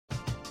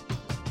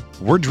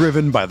We're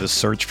driven by the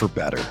search for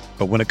better.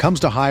 But when it comes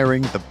to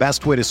hiring, the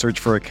best way to search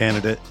for a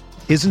candidate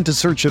isn't to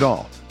search at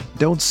all.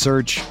 Don't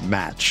search,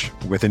 match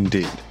with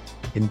Indeed.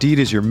 Indeed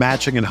is your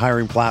matching and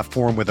hiring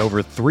platform with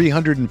over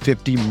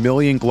 350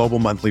 million global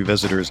monthly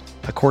visitors,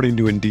 according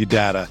to Indeed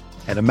data,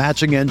 and a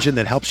matching engine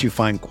that helps you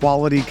find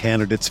quality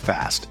candidates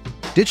fast.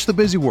 Ditch the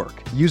busy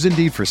work. Use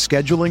Indeed for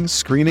scheduling,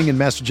 screening, and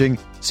messaging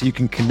so you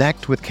can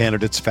connect with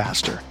candidates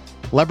faster.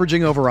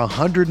 Leveraging over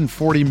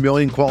 140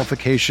 million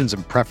qualifications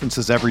and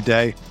preferences every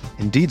day,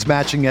 Indeed's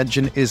matching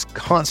engine is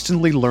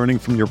constantly learning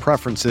from your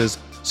preferences,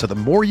 so the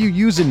more you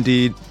use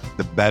Indeed,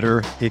 the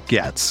better it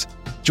gets.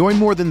 Join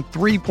more than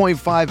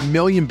 3.5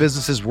 million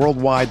businesses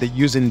worldwide that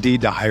use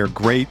Indeed to hire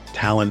great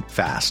talent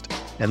fast.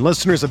 And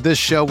listeners of this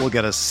show will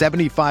get a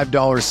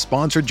 $75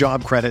 sponsored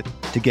job credit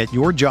to get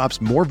your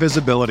jobs more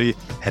visibility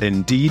at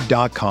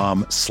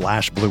Indeed.com/Blue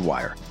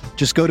Wire.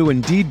 Just go to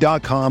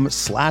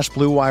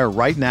Indeed.com/Blue Wire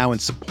right now and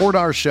support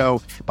our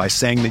show by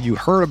saying that you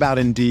heard about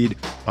Indeed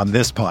on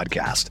this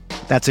podcast.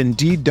 That's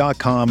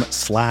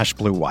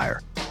Indeed.com/Blue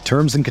Wire.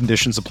 Terms and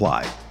conditions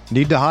apply.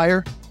 Need to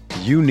hire?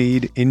 You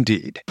need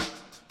Indeed.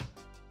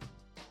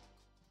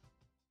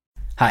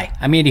 Hi,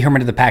 I'm Andy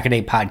Herman of the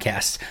Pack-A-Day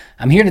Podcast.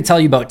 I'm here to tell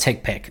you about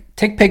TickPick.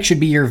 TickPick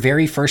should be your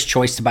very first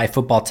choice to buy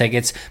football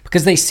tickets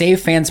because they save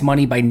fans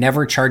money by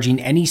never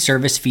charging any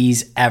service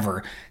fees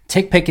ever.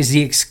 TickPick is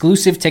the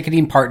exclusive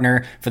ticketing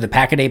partner for the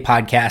Pack-A-Day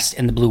Podcast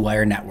and the Blue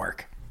Wire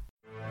Network.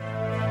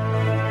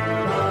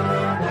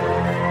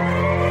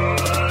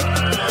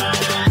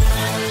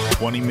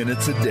 "20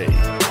 minutes a day,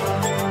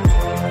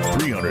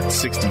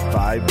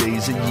 365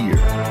 days a year.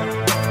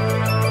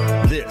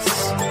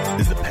 This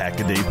is the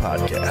Pack-A-Day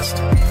Podcast.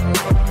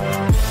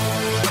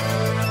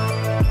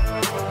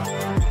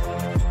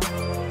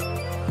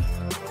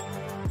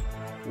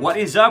 What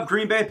is up,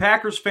 Green Bay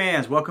Packers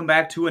fans? Welcome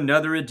back to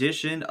another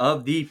edition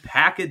of the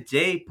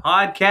Pack-A-Day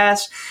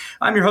Podcast.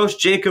 I'm your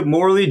host, Jacob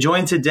Morley,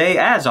 joined today,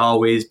 as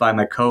always, by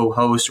my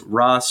co-host,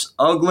 Ross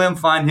Uglem.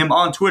 Find him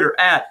on Twitter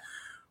at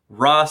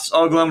Ross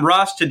Uglem.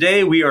 Ross,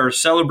 today we are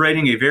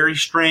celebrating a very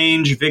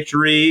strange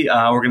victory.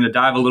 We're going to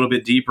dive a little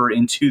bit deeper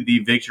into the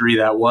victory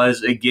that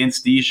was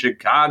against the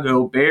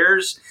Chicago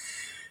Bears.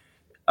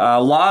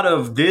 A lot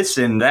of this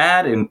and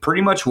that and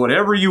pretty much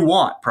whatever you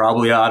want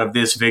probably out of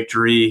this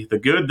victory. The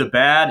good, the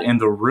bad,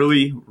 and the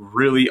really,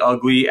 really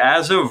ugly.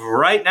 As of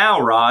right now,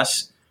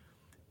 Ross,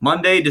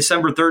 Monday,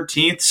 December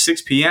 13th,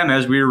 6 p.m.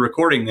 as we are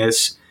recording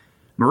this,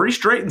 Maurice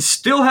Drayton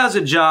still has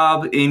a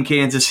job in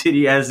Kansas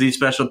City as the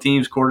special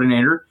teams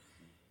coordinator.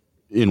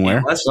 In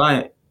where? That's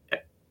not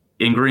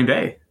in Green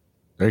Bay.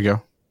 There you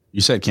go.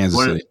 You said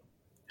Kansas City.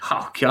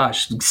 Oh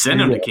gosh,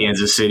 send him to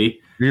Kansas City.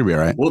 You're gonna be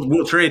all right.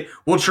 We'll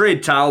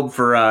trade Taub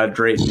for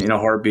Drayton in a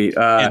heartbeat.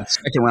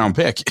 Second round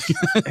pick.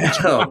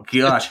 Oh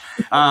gosh.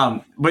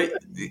 But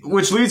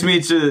which leads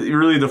me to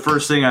really the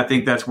first thing I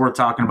think that's worth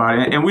talking about,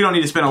 and we don't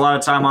need to spend a lot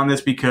of time on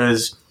this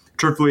because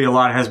truthfully a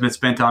lot has been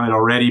spent on it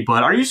already.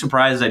 But are you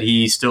surprised that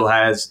he still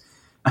has?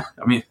 I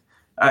mean.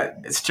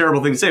 It's a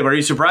terrible thing to say, but are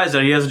you surprised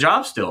that he has a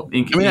job still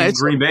in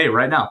Green Bay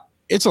right now?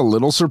 It's a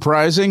little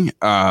surprising.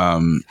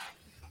 And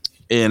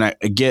I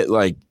get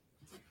like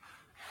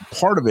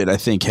part of it, I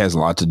think, has a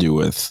lot to do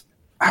with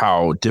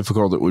how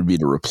difficult it would be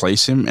to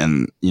replace him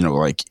and,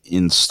 like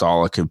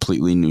install a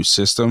completely new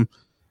system.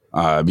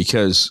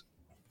 Because,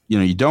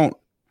 you don't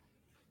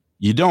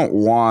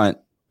want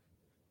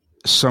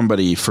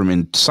somebody from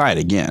inside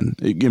again,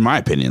 in my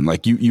opinion.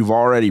 Like you've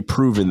already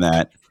proven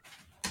that,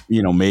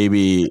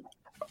 maybe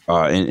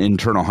an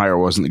internal hire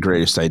wasn't the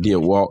greatest idea.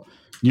 Well,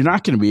 you're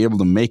not going to be able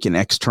to make an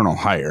external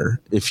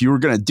hire. If you were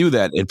going to do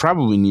that, it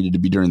probably needed to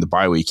be during the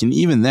bye week. And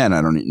even then,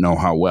 I don't know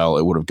how well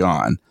it would have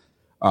gone.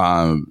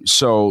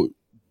 So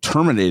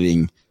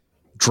terminating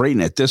Drayton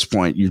at this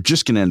point, you're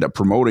just going to end up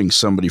promoting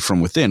somebody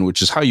from within,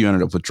 which is how you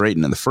ended up with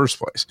Drayton in the first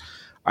place.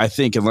 I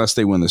think unless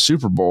they win the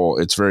Super Bowl,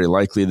 it's very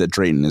likely that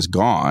Drayton is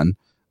gone.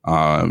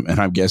 And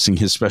I'm guessing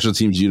his special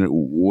teams unit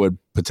would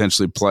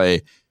potentially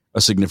play a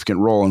significant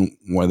role in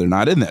whether or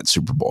not in that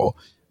Super Bowl.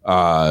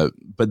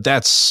 But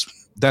that's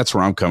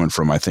where I'm coming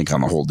from, I think, on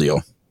the whole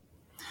deal.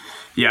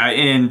 Yeah,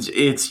 and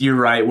you're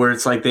right, where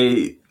it's like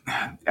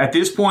at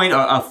this point,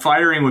 a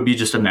firing would be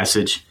just a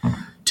message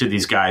to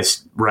these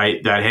guys,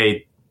 right? That,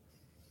 hey,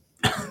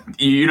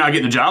 you're not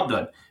getting the job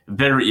done.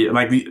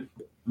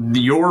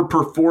 Your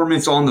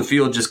performance on the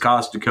field just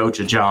cost the coach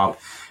a job.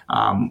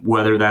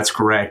 Whether that's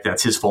correct,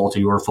 that's his fault or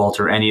your fault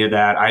or any of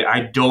that.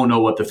 I don't know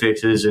what the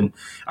fix is, and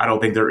I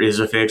don't think there is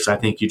a fix. I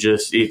think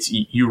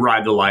you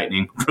ride the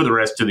lightning for the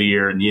rest of the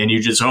year, and you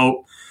just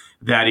hope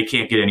that it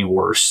can't get any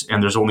worse.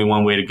 And there's only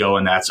one way to go,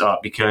 and that's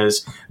up,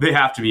 because they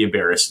have to be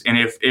embarrassed. And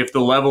if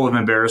the level of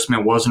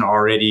embarrassment wasn't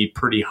already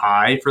pretty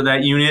high for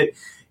that unit,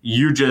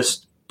 you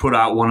just put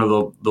out one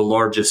of the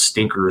largest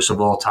stinkers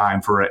of all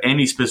time for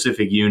any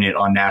specific unit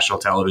on national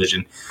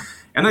television.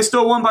 And they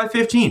still won by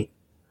 15,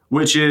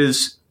 which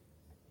is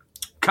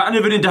kind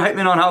of an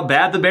indictment on how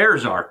bad the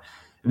Bears are.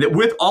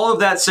 With all of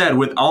that said,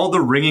 with all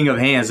the wringing of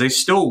hands, they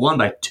still won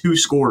by 2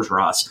 scores,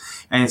 Ross.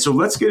 And so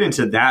let's get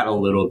into that a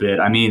little bit.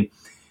 I mean,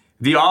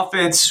 the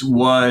offense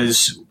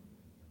was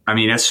I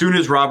mean, as soon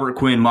as Robert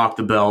Quinn mocked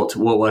the belt,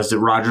 what was it?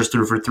 Rodgers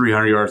threw for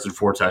 300 yards and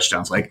 4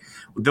 touchdowns. Like,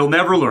 they'll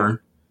never learn.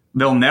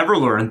 They'll never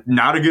learn.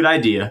 Not a good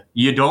idea.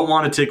 You don't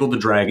want to tickle the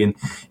dragon.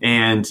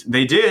 And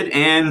they did,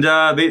 and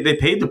they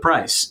paid the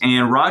price.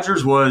 And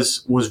Rodgers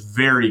was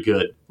very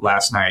good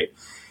last night.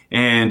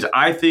 And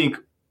I think,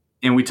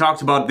 and we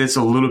talked about this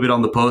a little bit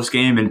on the post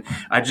game, and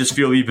I just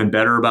feel even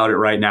better about it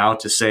right now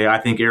to say I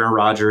think Aaron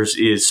Rodgers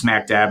is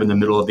smack dab in the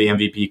middle of the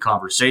MVP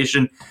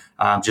conversation.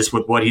 Just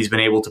with what he's been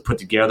able to put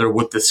together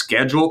with the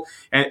schedule.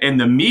 And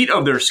the meat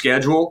of their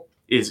schedule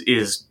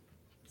is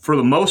for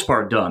the most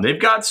part done. They've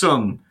got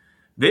some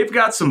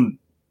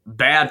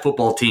bad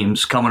football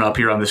teams coming up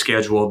here on the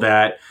schedule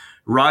that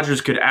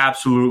Rodgers could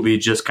absolutely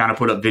just kind of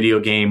put up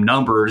video game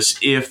numbers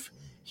if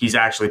he's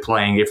actually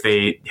playing, if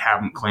they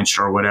haven't clinched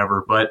or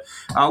whatever. But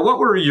what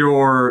were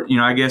your,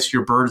 I guess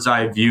your bird's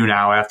eye view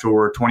now after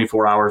we're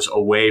 24 hours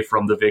away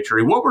from the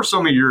victory? What were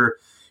some of your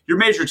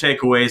major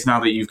takeaways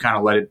now that you've kind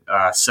of let it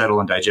settle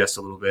and digest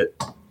a little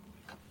bit?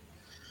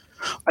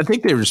 I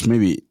think they were just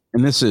maybe,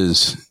 and this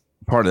is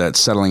part of that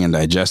settling and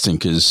digesting,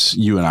 because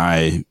you and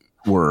I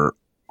were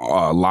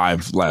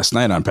live last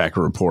night on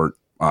Packer Report,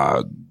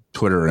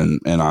 Twitter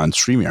and on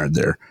StreamYard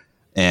there.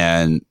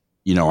 And,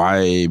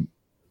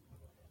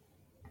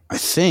 I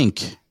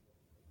think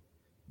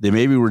they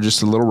maybe were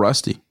just a little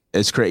rusty.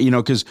 It's crazy,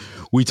 because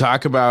we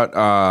talk about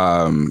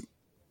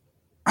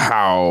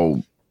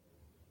how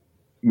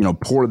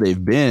poor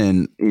they've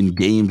been in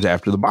games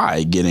after the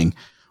bye, getting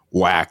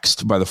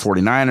waxed by the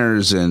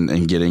 49ers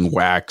and getting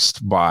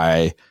waxed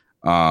by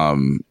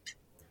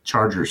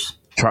Chargers.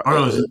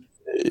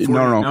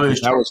 No,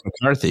 that was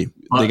McCarthy.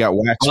 They got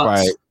waxed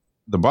by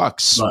the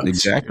Bucks.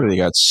 Exactly. They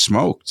got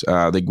smoked.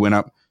 They went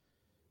up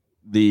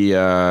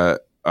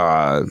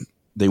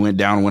they went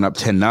down and went up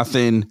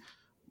 10-0.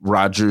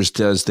 Rodgers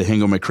does the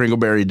Hingle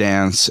McCringleberry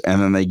dance,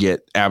 and then they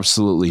get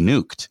absolutely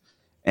nuked.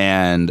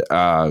 And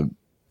I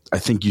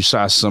think you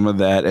saw some of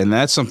that, and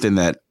that's something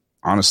that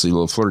honestly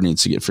LaFleur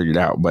needs to get figured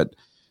out. But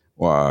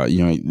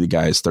the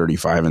guy is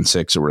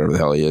 35-6 or whatever the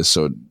hell he is,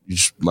 so you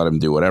just let him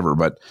do whatever.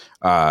 But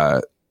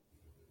I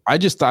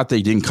just thought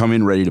they didn't come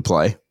in ready to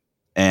play,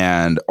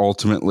 and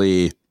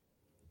ultimately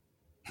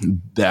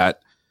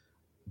that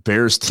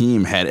Bears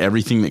team had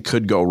everything that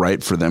could go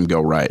right for them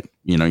go right.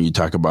 You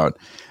talk about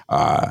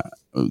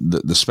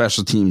the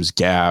special teams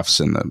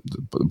gaffes and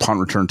the punt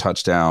return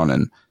touchdown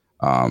and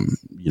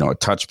a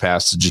touch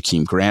pass to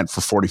Jakeem Grant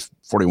for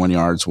 41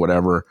 yards,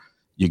 whatever.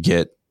 You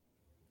get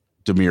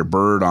Damiere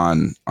Byrd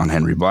on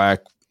Henry Black,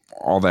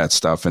 all that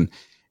stuff. And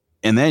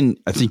then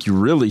I think you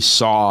really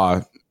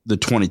saw the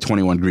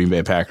 2021 Green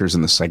Bay Packers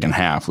in the second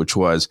half, which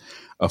was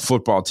a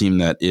football team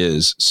that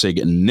is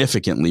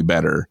significantly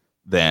better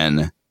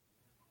than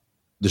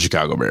the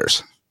Chicago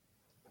Bears.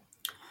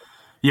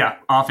 Yeah,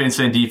 offense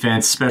and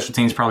defense, special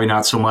teams probably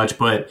not so much,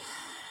 but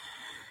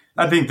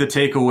I think the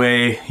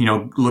takeaway,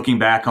 looking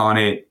back on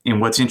it, and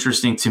what's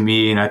interesting to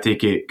me, and I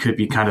think it could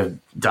be kind of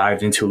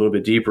dived into a little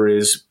bit deeper,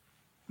 is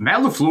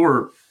Matt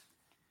LaFleur,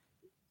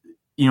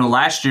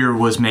 last year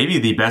was maybe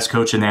the best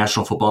coach in the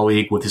National Football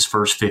League with his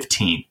first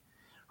 15,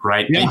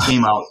 right? Yeah. He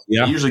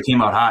usually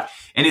came out hot.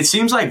 And it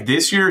seems like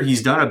this year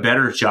he's done a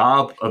better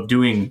job of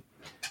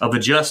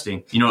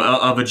adjusting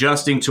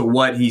to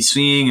what he's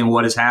seeing and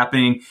what is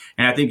happening.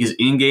 And I think his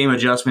in-game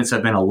adjustments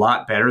have been a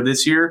lot better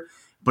this year,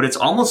 but it's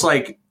almost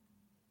like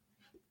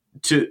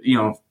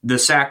the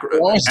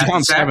sacrifice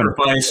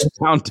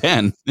down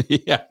 10.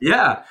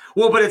 Yeah.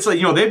 Well, but it's like,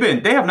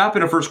 they have not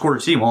been a first quarter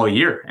team all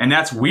year. And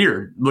that's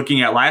weird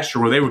looking at last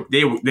year where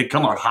they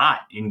come out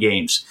hot in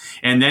games.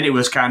 And then it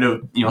was kind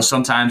of,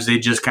 sometimes they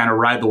just kind of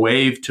ride the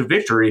wave to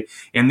victory.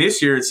 And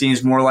this year it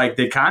seems more like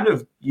they kind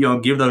of,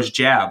 give those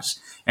jabs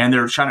and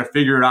they're trying to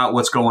figure out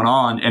what's going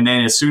on. And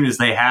then as soon as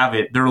they have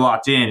it, they're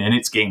locked in and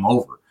it's game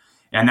over.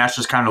 And that's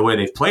just kind of the way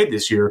they've played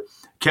this year.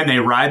 Can they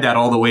ride that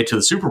all the way to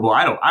the Super Bowl?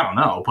 I don't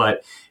know,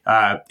 but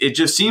it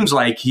just seems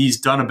like he's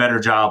done a better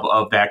job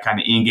of that kind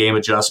of in-game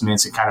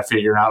adjustments and kind of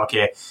figuring out,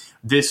 okay,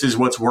 this is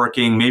what's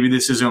working. Maybe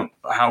this isn't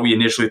how we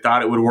initially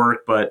thought it would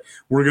work, but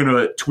we're going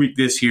to tweak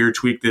this here,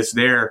 tweak this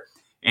there,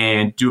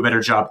 and do a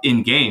better job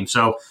in-game.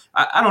 So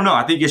I don't know.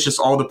 I think it's just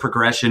all the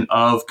progression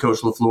of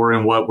Coach LaFleur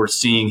and what we're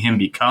seeing him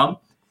become,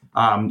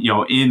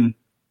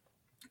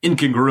 in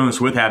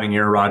congruence with having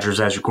Aaron Rodgers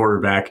as your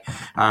quarterback.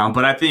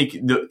 But I think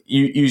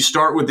you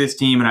start with this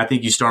team, and I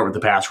think you start with the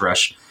pass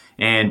rush,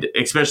 and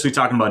especially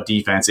talking about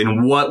defense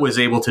and what was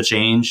able to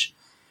change.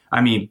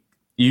 I mean,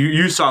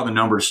 you saw the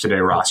numbers today,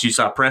 Ross. You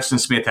saw Preston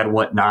Smith had,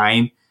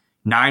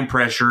 nine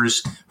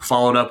pressures,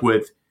 followed up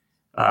with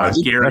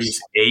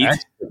Gary's 8.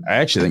 I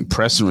actually think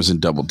Preston was in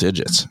double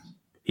digits.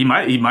 He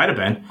might have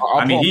been.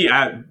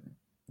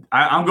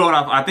 I'm going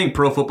off. I think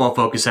Pro Football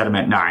Focus had him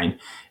at 9.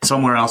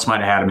 Somewhere else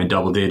might have had him in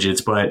double digits,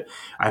 but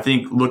I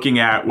think looking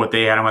at what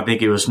they had him, I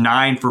think it was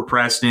 9 for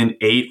Preston,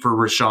 8 for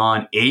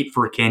Rashawn, 8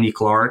 for Kenny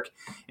Clark,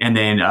 and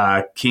then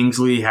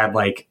Kingsley had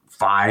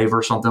 5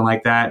 or something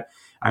like that.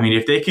 I mean,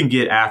 if they can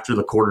get after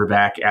the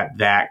quarterback at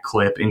that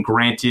clip, and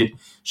granted,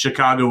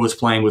 Chicago was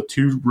playing with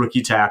 2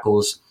 rookie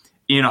tackles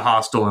in a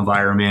hostile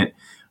environment,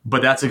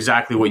 but that's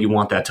exactly what you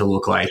want that to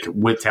look like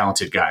with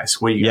talented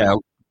guys. What do you got?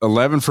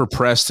 11 for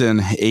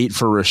Preston, 8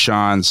 for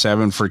Rashawn,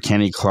 7 for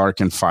Kenny Clark,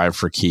 and 5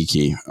 for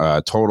Kiki.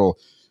 Total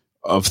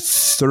of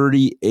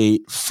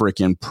 38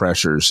 freaking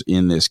pressures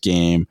in this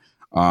game.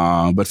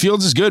 But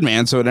Fields is good,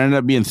 man. So it ended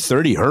up being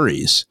 30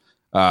 hurries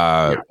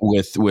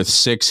with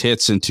 6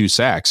 hits and 2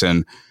 sacks.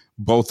 And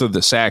both of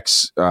the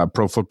sacks,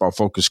 Pro Football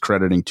Focus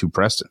crediting to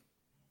Preston.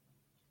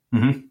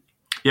 Mm-hmm.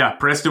 Yeah,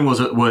 Preston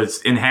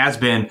was and has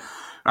been.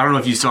 I don't know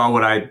if you saw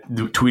what I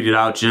tweeted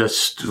out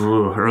just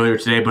earlier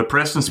today, but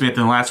Preston Smith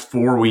in the last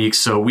 4 weeks,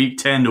 so week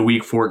 10 to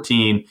week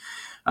 14,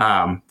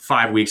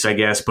 5 weeks, I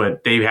guess,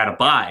 but they've had a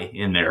bye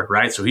in there,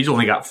 right? So he's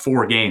only got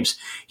 4 games.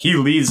 He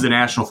leads the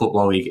National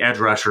Football League edge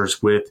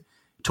rushers with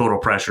total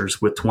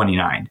pressures with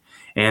 29.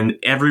 And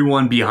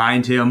everyone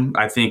behind him,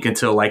 I think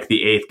until like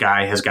the 8th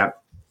guy, has got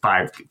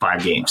five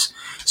games.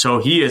 So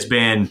he has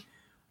been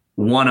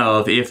one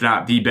of, if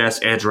not the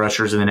best edge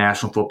rushers in the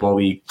National Football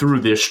League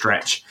through this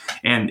stretch.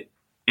 And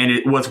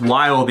what's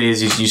wild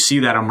is you see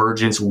that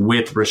emergence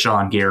with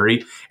Rashawn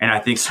Gary, and I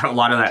think a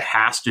lot of that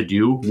has to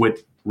do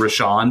with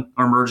Rashawn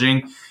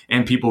emerging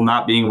and people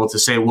not being able to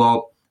say,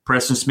 well,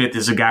 Preston Smith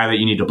is a guy that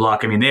you need to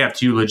block. I mean, they have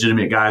 2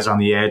 legitimate guys on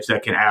the edge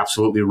that can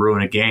absolutely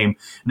ruin a game,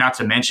 not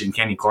to mention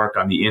Kenny Clark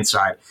on the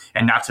inside,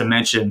 and not to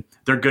mention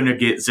they're going to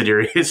get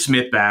Zadarius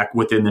Smith back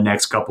within the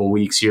next couple of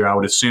weeks here, I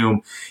would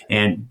assume.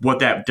 And what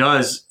that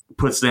does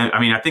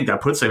I think that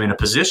puts them in a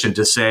position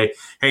to say,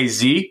 hey,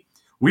 Z,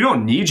 we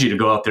don't need you to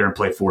go out there and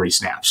play 40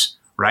 snaps,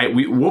 right?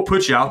 We'll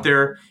put you out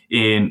there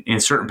in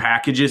certain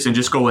packages and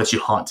just go let you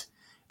hunt,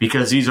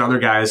 because these other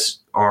guys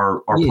are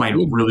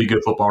playing really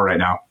good football right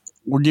now.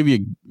 We'll give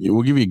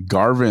you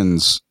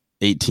Garvin's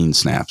 18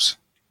 snaps.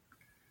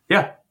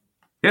 Yeah.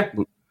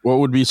 What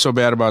would be so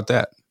bad about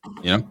that?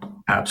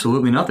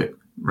 Absolutely nothing.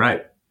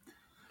 Right.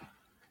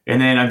 And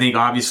then I think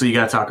obviously you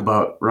got to talk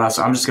about Russ.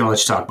 I'm just going to let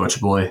you talk about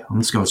your boy. I'm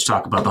just going to let you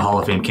talk about the Hall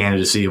of Fame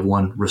candidacy of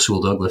one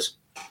Rasul Douglas.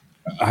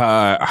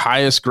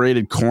 Highest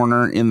graded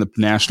corner in the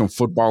National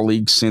Football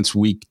League since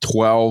week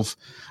 12.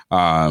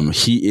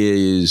 He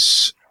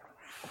is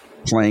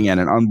playing at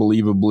an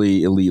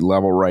unbelievably elite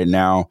level right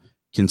now.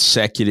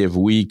 Consecutive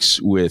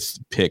weeks with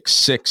pick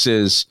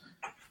sixes.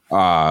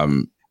 I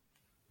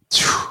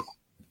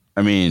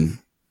mean,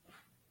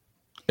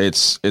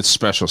 it's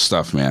special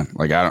stuff, man.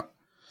 Like I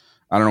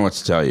don't know what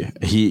to tell you.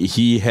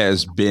 He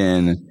has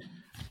been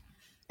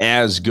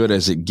as good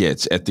as it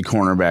gets at the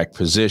cornerback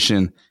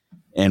position,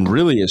 and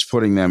really is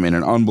putting them in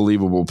an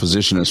unbelievable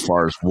position as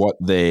far as what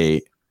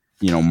they,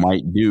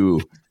 might do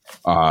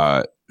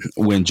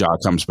when Ja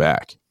comes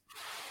back.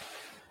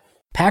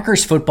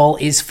 Packers football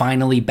is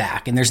finally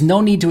back, and there's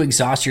no need to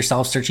exhaust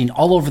yourself searching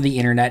all over the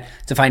internet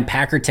to find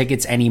Packer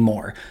tickets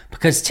anymore,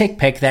 because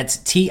TickPick, that's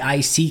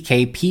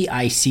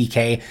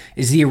TickPick,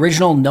 is the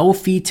original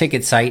no-fee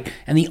ticket site,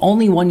 and the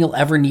only one you'll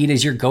ever need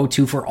as your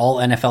go-to for all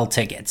NFL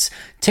tickets.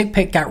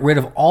 TickPick got rid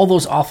of all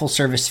those awful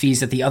service fees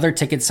that the other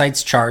ticket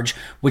sites charge,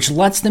 which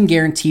lets them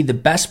guarantee the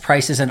best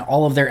prices on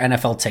all of their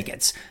NFL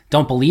tickets.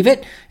 Don't believe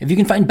it? If you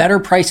can find better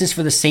prices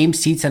for the same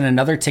seats on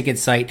another ticket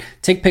site,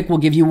 TickPick will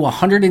give you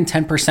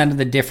 110% of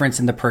the difference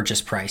in the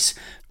purchase price.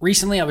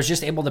 Recently, I was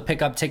just able to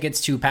pick up tickets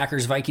to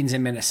Packers-Vikings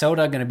in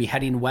Minnesota. Going to be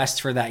heading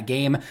west for that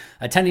game.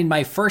 Attending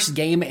my first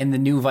game in the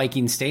new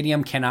Vikings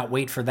stadium. Cannot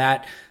wait for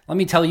that. Let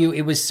me tell you,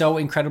 it was so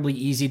incredibly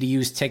easy to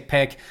use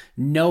TickPick.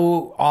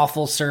 No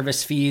awful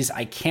service fees.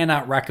 I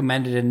cannot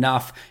recommend it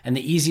enough. And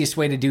the easiest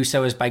way to do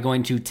so is by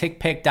going to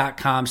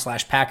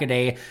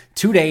tickpick.com/packaday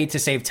today to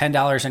save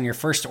 $10 on your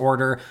first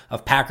order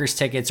of Packers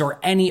tickets or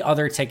any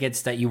other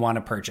tickets that you want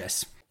to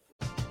purchase.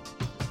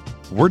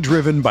 We're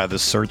driven by the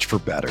search for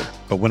better.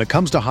 But when it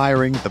comes to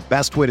hiring, the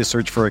best way to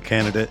search for a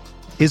candidate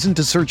isn't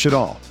to search at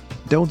all.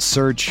 Don't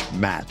search,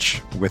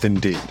 match with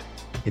Indeed.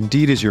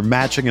 Indeed is your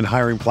matching and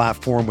hiring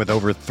platform with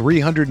over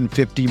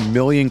 350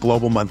 million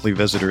global monthly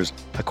visitors,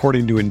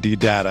 according to Indeed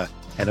data,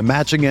 and a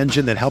matching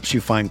engine that helps you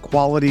find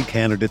quality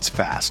candidates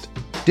fast.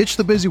 Ditch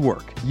the busy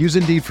work. Use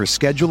Indeed for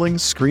scheduling,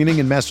 screening,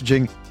 and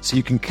messaging so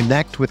you can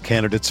connect with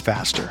candidates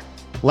faster.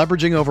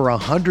 Leveraging over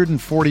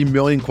 140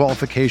 million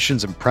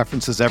qualifications and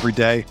preferences every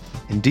day,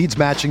 Indeed's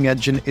matching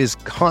engine is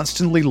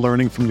constantly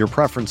learning from your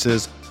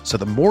preferences, so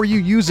the more you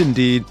use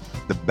Indeed,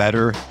 the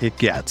better it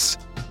gets.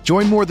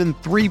 Join more than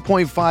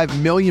 3.5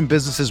 million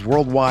businesses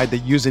worldwide that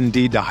use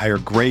Indeed to hire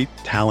great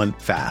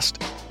talent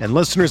fast. And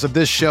listeners of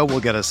this show will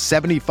get a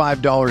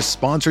 $75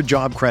 sponsored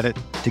job credit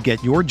to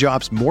get your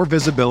jobs more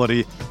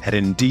visibility at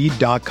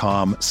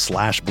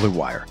Indeed.com/Blue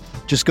Wire.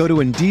 Just go to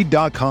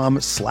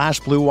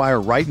Indeed.com/Blue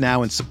Wire right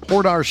now and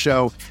support our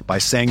show by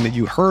saying that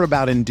you heard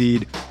about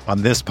Indeed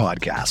on this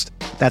podcast.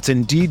 That's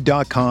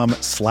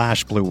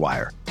Indeed.com/Blue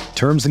Wire.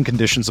 Terms and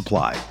conditions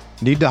apply.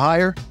 Need to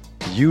hire?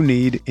 You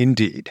need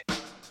Indeed.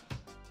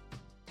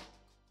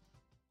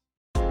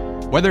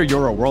 Whether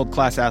you're a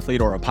world-class athlete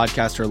or a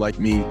podcaster like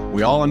me,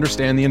 we all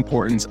understand the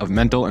importance of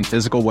mental and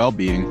physical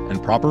well-being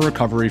and proper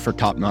recovery for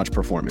top-notch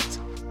performance.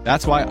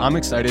 That's why I'm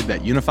excited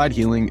that Unified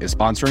Healing is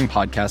sponsoring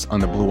podcasts on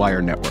the Blue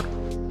Wire Network.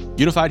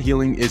 Unified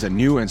Healing is a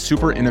new and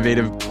super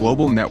innovative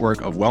global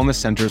network of wellness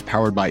centers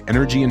powered by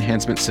Energy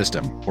Enhancement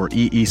System, or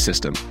EE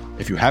System.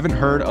 If you haven't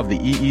heard of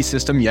the EE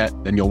System yet,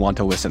 then you'll want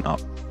to listen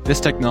up. This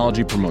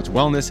technology promotes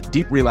wellness,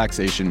 deep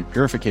relaxation,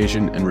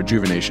 purification, and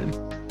rejuvenation.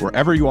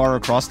 Wherever you are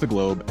across the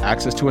globe,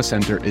 access to a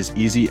center is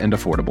easy and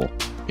affordable.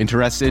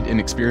 Interested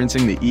in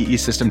experiencing the EE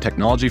System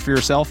technology for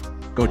yourself?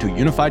 Go to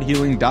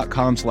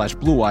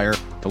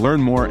unifiedhealing.com/bluewire to learn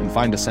more and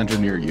find a center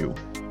near you.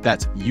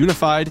 That's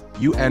unified,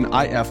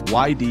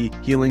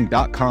 UNIFYD,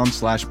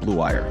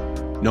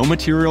 healing.com/bluewire. No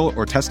material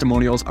or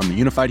testimonials on the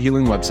Unified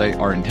Healing website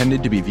are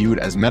intended to be viewed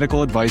as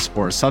medical advice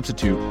or a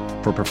substitute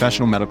for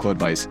professional medical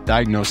advice,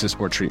 diagnosis,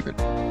 or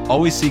treatment.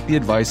 Always seek the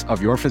advice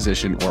of your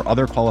physician or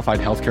other qualified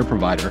healthcare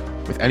provider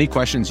with any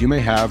questions you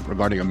may have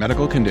regarding a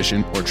medical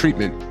condition or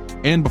treatment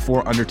and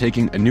before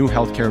undertaking a new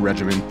healthcare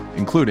regimen,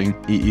 including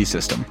EE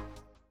System.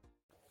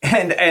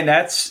 And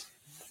that's,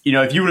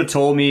 if you would have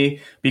told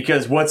me,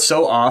 because what's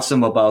so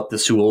awesome about the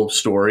Sewell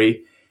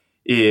story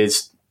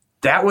is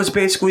that was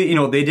basically,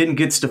 they didn't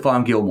get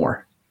Stephon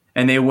Gilmore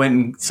and they went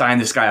and signed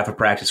this guy off a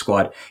practice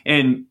squad.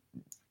 And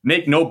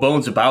make no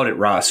bones about it,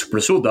 Ross,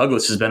 Rasul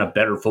Douglas has been a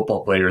better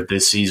football player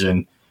this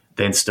season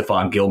than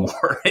Stephon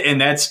Gilmore. And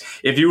that's,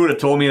 if you would have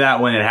told me that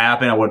when it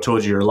happened, I would have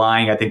told you you're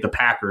lying. I think the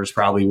Packers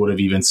probably would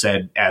have even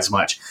said as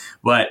much.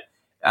 But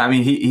I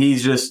mean,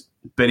 he's just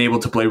been able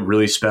to play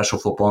really special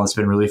football, and it's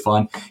been really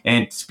fun.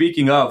 And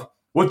speaking of,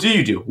 what do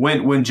you do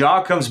when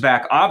Ja comes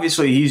back?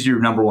 Obviously, he's your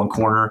number one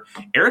corner.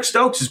 Eric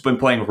Stokes has been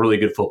playing really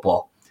good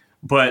football,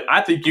 but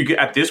I think you could,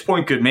 at this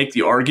point, could make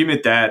the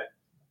argument that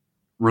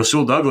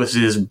Rasul Douglas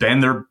has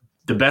been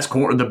the best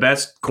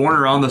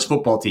corner on this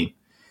football team.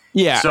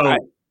 Yeah. So,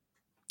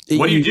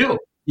 what do you do?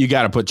 You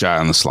got to put Ja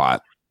on the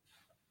slot.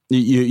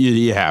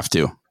 You have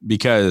to,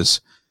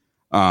 because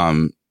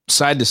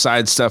side to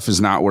side stuff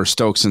is not where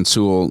Stokes and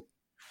Sewell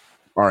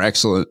are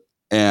excellent,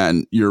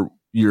 and your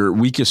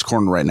weakest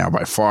corner right now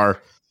by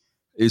far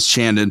is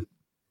Chandon.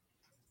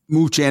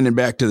 Move Chandon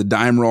back to the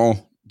dime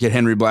roll, get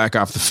Henry Black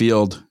off the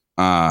field,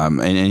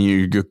 and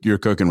you're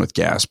cooking with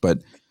gas. But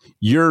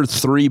your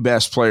three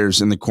best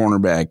players in the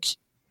cornerback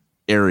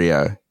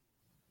area,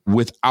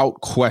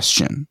 without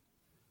question,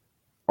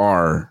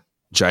 are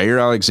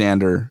Jair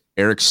Alexander,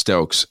 Eric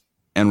Stokes,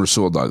 and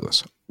Rasul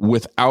Douglas,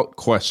 without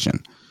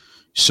question.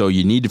 So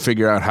you need to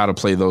figure out how to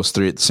play those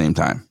three at the same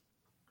time.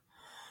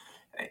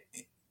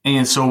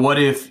 And so what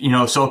if,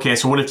 so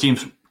what if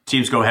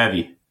teams go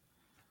heavy?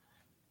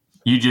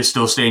 You just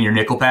still stay in your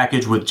nickel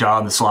package with Ja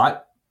in the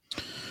slot?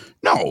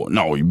 No,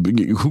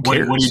 who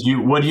cares?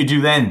 What do you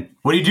do then?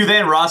 What do you do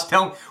then, Ross?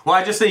 Tell me. Well,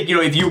 I just think,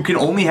 if you can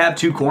only have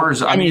two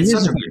corners, I mean, it's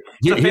a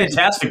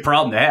fantastic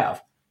problem to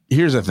have.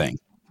 Here's the thing.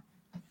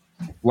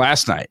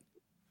 Last night,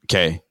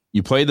 okay,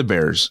 you play the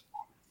Bears,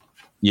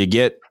 you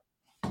get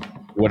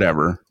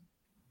whatever,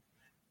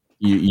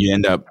 you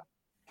end up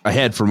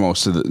ahead for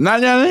most of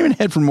not even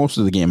ahead for most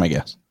of the game, I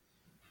guess.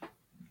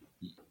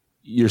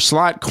 Your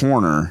slot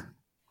corner,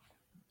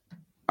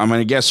 I'm going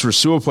to guess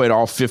Rasul played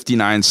all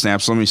 59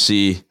 snaps. Let me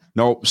see.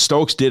 No,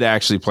 Stokes did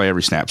actually play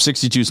every snap,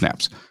 62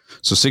 snaps.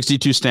 So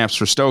 62 snaps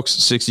for Stokes,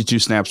 62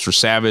 snaps for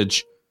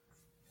Savage.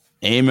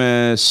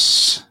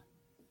 Amos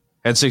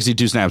had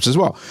 62 snaps as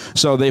well.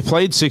 So they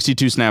played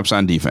 62 snaps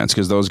on defense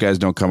because those guys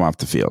don't come off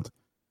the field.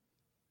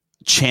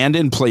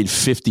 Chandon played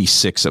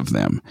 56 of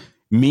them,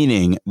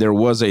 meaning there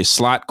was a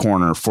slot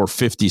corner for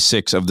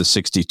 56 of the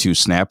 62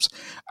 snaps.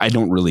 I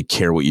don't really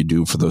care what you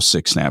do for those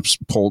 6 snaps.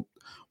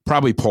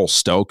 Probably pull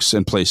Stokes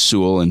and play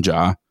Sewell and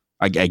Ja,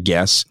 I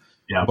guess.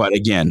 Yeah. But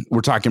again,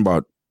 we're talking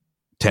about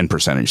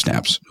 10% of your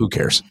snaps. Who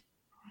cares?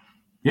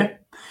 Yeah.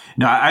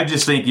 No, I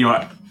just think,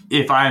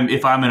 if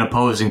I'm an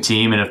opposing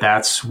team and if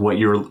that's what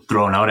you're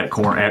throwing out at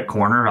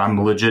corner,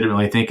 I'm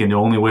legitimately thinking the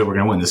only way we're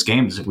going to win this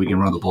game is if we can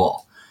run the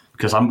ball,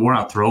 because we're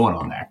not throwing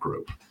on that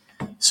group.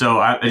 So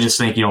I just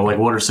think,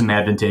 what are some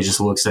advantageous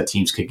looks that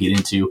teams could get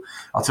into?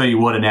 I'll tell you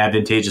what an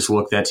advantageous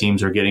look that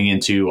teams are getting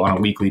into on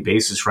a weekly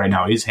basis right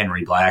now is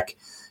Henry Black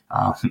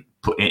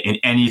in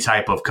any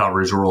type of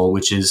coverage role,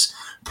 which is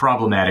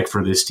problematic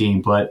for this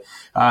team. But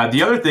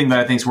the other thing that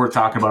I think is worth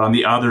talking about on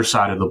the other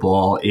side of the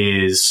ball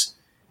is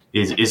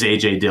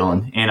A.J.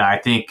 Dillon. And I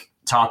think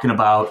talking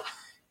about,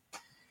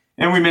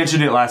 and we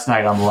mentioned it last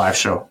night on the live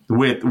show,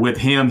 with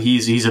him,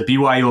 he's a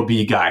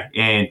BYOB guy.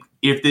 And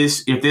if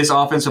this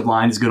offensive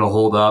line is going to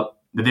hold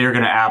up, they're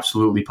going to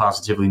absolutely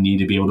positively need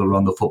to be able to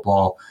run the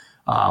football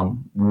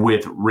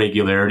with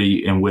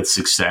regularity and with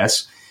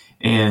success.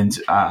 And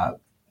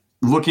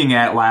looking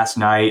at last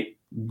night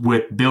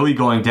with Billy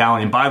going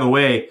down, and by the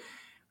way,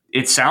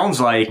 it sounds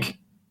like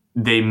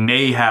they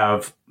may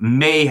have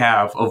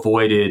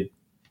avoided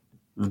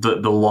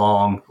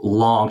the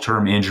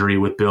long-term injury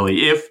with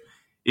Billy.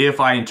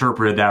 If I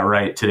interpreted that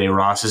right today,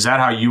 Ross, is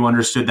that how you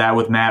understood that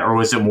with Matt, or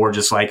was it more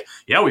just like,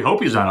 yeah, we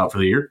hope he's not out for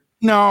the year?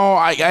 No,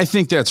 I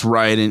think that's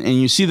right. And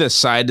you see the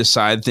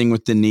side-to-side thing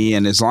with the knee,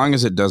 and as long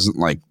as it doesn't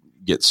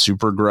get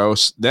super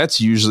gross, that's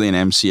usually an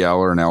MCL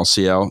or an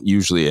LCL,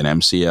 usually an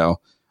MCL.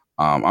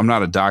 I'm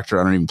not a doctor.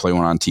 I don't even play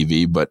one on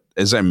TV. But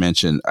as I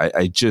mentioned,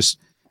 I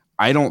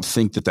I don't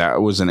think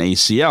that was an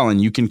ACL,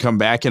 and you can come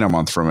back in a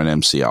month from an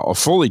MCL, a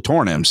fully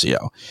torn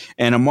MCL,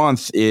 and a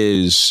month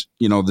is,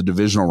 the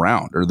divisional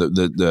round, or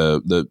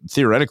the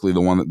theoretically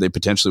the one that they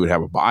potentially would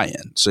have a bye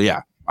in. So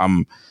yeah,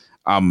 I'm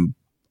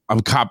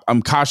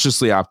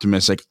cautiously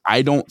optimistic.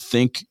 I don't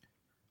think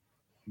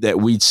that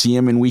we'd see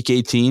him in week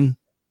 18,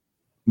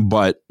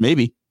 but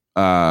maybe,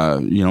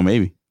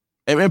 maybe.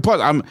 And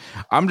plus,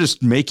 I'm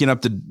just making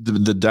up the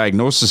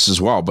diagnosis as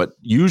well, but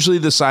usually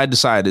the side to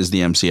side is the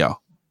MCL.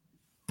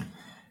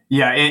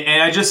 Yeah,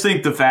 and I just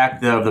think the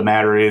fact of the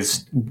matter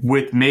is,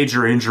 with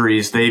major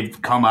injuries, they've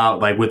come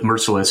out like with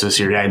Mercilus this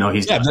year. Yeah, I know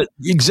he's done.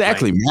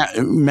 Exactly.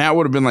 Matt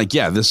would have been like,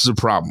 yeah, this is a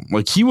problem.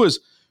 Like, he was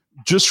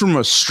just from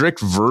a strict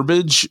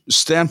verbiage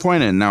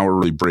standpoint, and now we're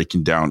really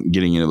breaking down,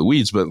 getting into the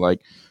weeds, but like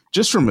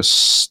just from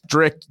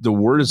the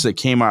words that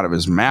came out of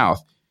his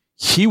mouth,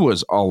 he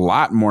was a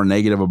lot more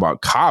negative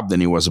about Cobb than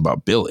he was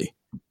about Billy.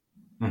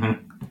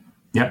 Mm-hmm.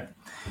 Yep.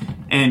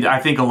 And I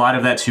think a lot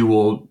of that too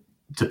will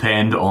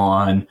depend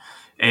on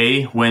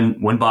A,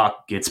 when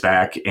Bach gets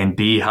back, and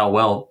B, how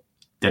well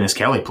Dennis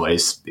Kelly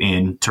plays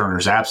in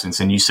Turner's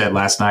absence. And you said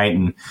last night,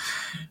 and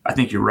I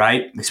think you're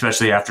right,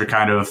 especially after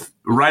kind of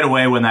right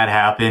away when that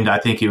happened, I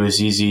think it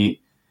was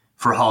easy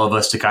for all of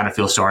us to kind of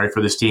feel sorry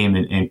for this team.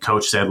 And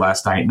Coach said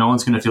last night, no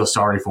one's going to feel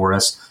sorry for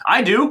us.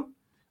 I do.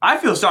 I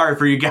feel sorry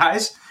for you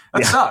guys.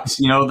 That sucks,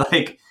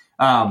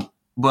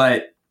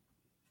 but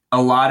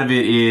a lot of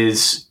it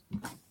is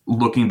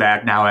looking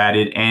back now at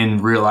it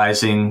and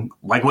realizing,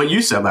 like what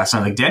you said last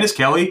night, like Dennis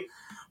Kelly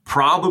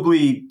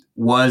probably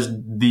was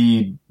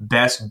the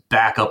best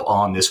backup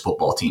on this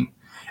football team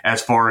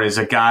as far as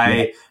a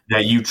guy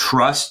that you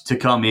trust to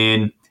come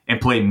in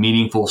and play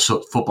meaningful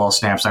football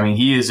snaps. I mean,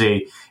 he is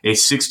a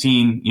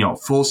 16,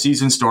 full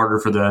season starter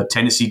for the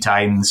Tennessee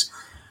Titans,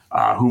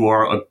 who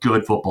are a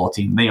good football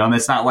team. And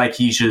it's not like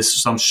he's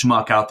just some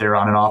schmuck out there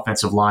on an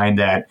offensive line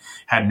that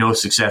had no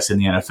success in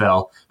the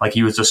NFL. Like,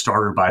 he was a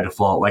starter by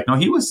default. Like, no,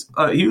 he was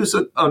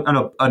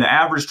an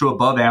average to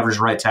above average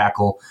right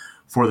tackle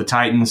for the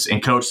Titans.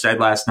 And Coach said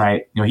last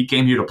night, he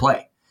came here to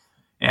play,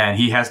 and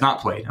he has not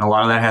played. And a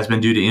lot of that has been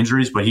due to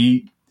injuries, but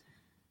he,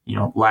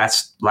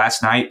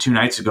 last night, 2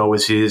 nights ago,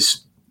 was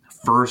his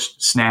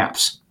first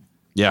snaps,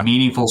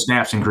 meaningful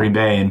snaps in Green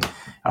Bay. And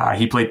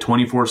he played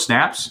 24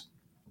 snaps.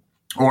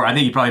 Or I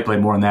think he probably played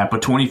more than that,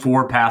 but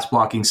 24 pass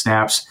blocking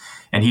snaps,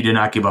 and he did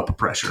not give up a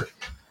pressure,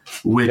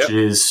 which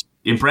is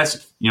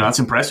impressive. That's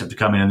impressive to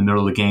come in the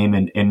middle of the game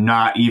and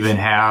not even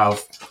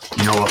have,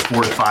 a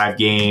 4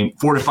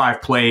 to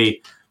 5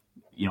 play,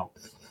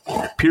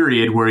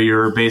 period where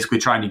you're basically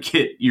trying to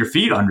get your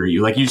feet under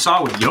you. Like you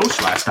saw with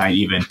Yosh last night,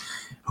 even,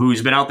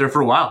 who's been out there for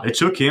a while. It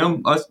took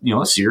him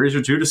a series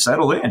or two to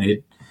settle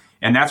in.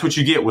 And that's what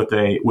you get with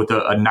a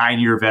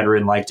 9-year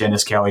veteran like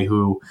Dennis Kelly,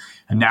 who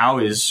now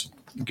is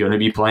going to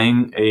be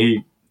playing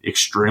a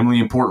extremely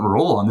important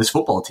role on this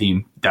football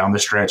team down the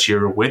stretch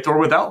here, with or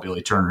without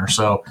Billy Turner.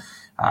 So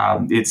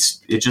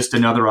it's just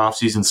another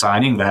offseason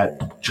signing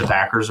that the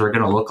Packers are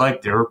going to look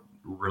like they're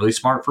really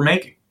smart for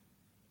making.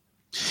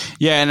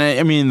 Yeah, and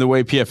I mean, the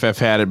way PFF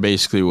had it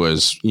basically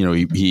was,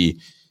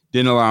 he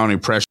didn't allow any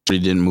pressure, he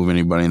didn't move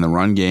anybody in the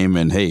run game,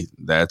 and hey,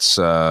 that's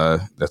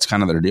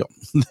kind of their deal.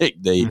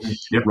 They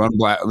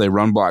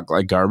run block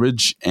like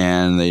garbage,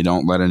 and they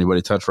don't let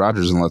anybody touch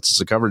Rodgers unless it's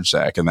a coverage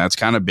sack, and that's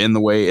kind of been the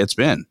way it's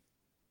been.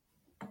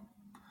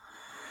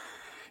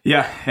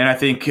 Yeah, and I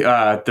think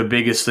the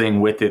biggest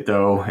thing with it,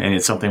 though, and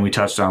it's something we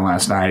touched on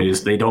last night,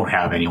 is they don't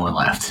have anyone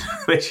left.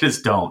 They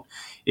just don't.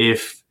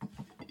 If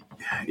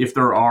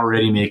they're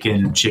already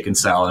making chicken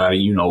salad out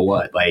of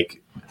what,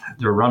 like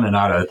they're running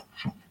out of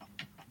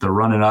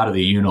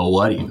the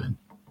what even.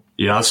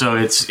 So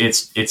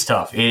it's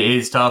tough. It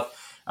is tough.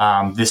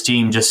 This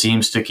team just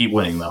seems to keep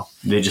winning, though.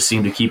 They just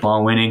seem to keep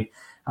on winning,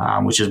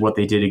 which is what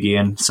they did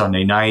again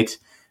Sunday night.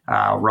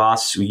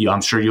 Ross,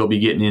 I'm sure you'll be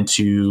getting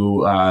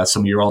into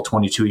some of your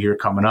All-22 here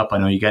coming up. I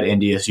know you got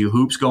NDSU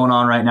hoops going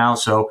on right now,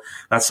 so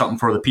that's something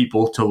for the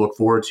people to look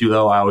forward to,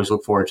 though. I always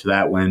look forward to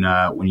that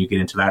when you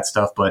get into that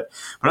stuff. But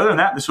other than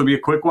that, this will be a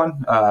quick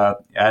one.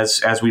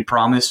 As we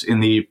promised in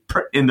the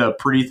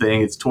pretty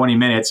thing, it's 20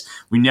 minutes.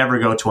 We never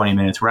go 20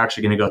 minutes. We're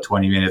actually going to go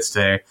 20 minutes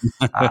today.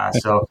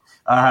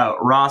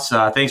 Ross,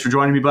 thanks for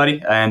joining me,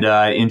 buddy, and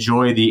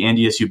enjoy the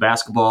NDSU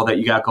basketball that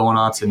you got going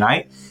on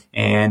tonight.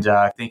 And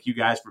thank you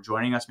guys for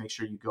joining us. Make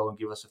sure you go and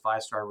give us a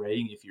 5-star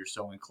rating if you're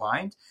so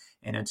inclined.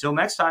 And until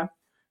next time,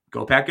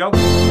 go Pack, go.